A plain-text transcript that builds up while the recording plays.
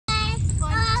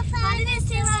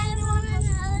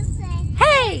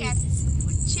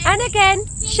And again.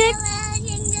 Shake.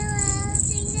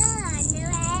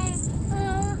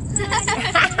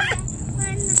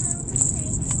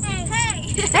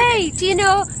 Hey, do you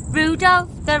know Rudolph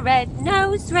the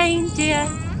Red-Nosed Reindeer?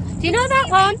 Do you know that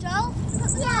one?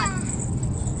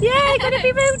 Yeah, gonna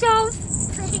be Rudolph.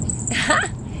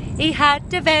 He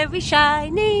had a very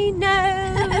shiny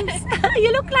nose.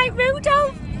 You look like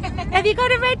Rudolph. Have you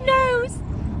got a red nose?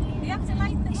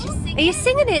 Are you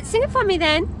singing it? Sing it for me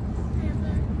then.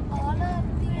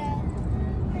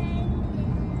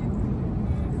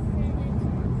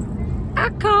 I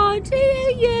can't hear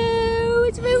you.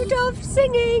 It's Rudolph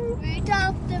singing.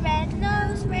 Rudolph the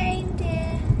red-nosed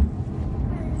reindeer.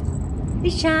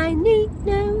 His shiny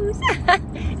nose.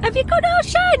 Have you got all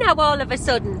shy now all of a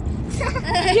sudden?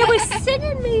 You were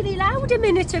singing really loud a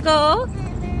minute ago.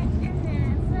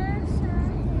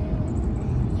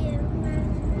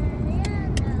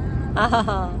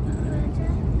 Oh.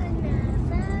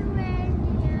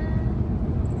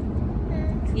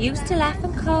 Used to laugh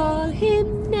and call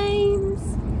him names.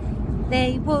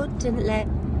 They wouldn't let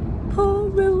poor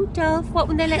Rudolph. What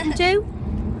would they let him do?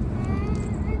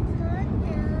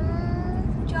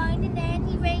 Join in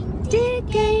any reindeer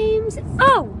Games.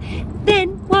 Oh,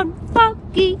 then one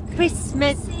foggy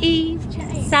Christmas Eve,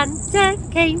 Santa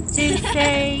came to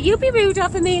say, "You be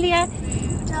Rudolph, Amelia,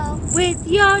 Rudolph. with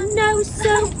your nose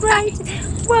so bright.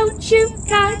 Won't you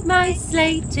guide my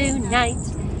sleigh tonight?"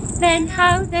 Then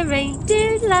how the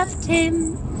reindeer loved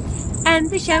him,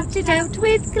 and they shouted out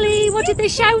with glee. What did they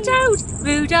shout out?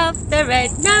 Rudolph the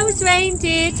red-nosed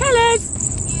reindeer, tell us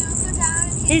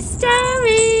his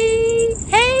story.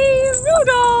 Hey,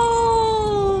 Rudolph!